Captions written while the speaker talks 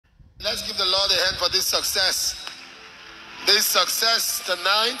Let's give the Lord a hand for this success. This success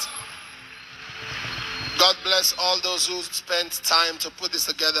tonight. God bless all those who spent time to put this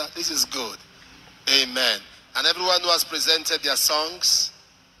together. This is good. Amen. And everyone who has presented their songs.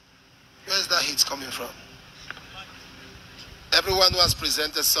 Where's that hit coming from? Everyone who has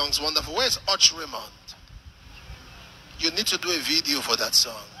presented songs, wonderful. Where's Arch Raymond? You need to do a video for that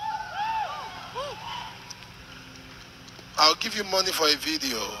song. I'll give you money for a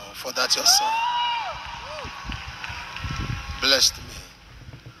video for that your song. Blessed me.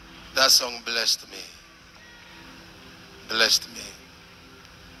 That song blessed me. Blessed me.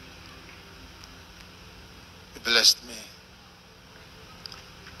 It blessed me.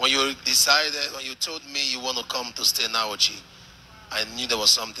 When you decided, when you told me you want to come to stay in Aochi, I knew there was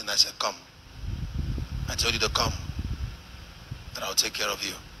something. I said, come. I told you to come, that I'll take care of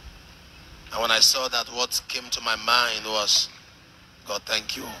you. And when I saw that, what came to my mind was, God,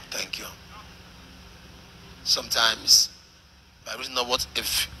 thank you, thank you. Sometimes, by reason of what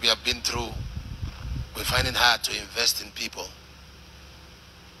if we have been through, we find it hard to invest in people.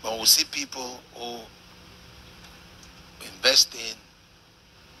 But we see people who invest in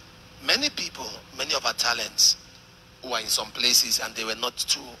many people, many of our talents, who are in some places and they were not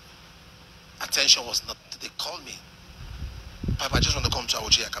too, attention was not, they called me. Papa, I just want to come to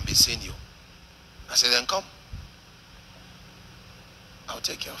Aochi, I can be seeing you. I said, then come. I'll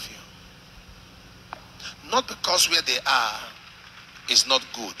take care of you. Not because where they are is not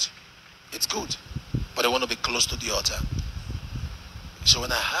good. It's good. But they want to be close to the altar. So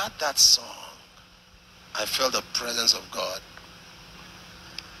when I heard that song, I felt the presence of God.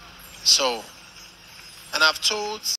 So, and I've told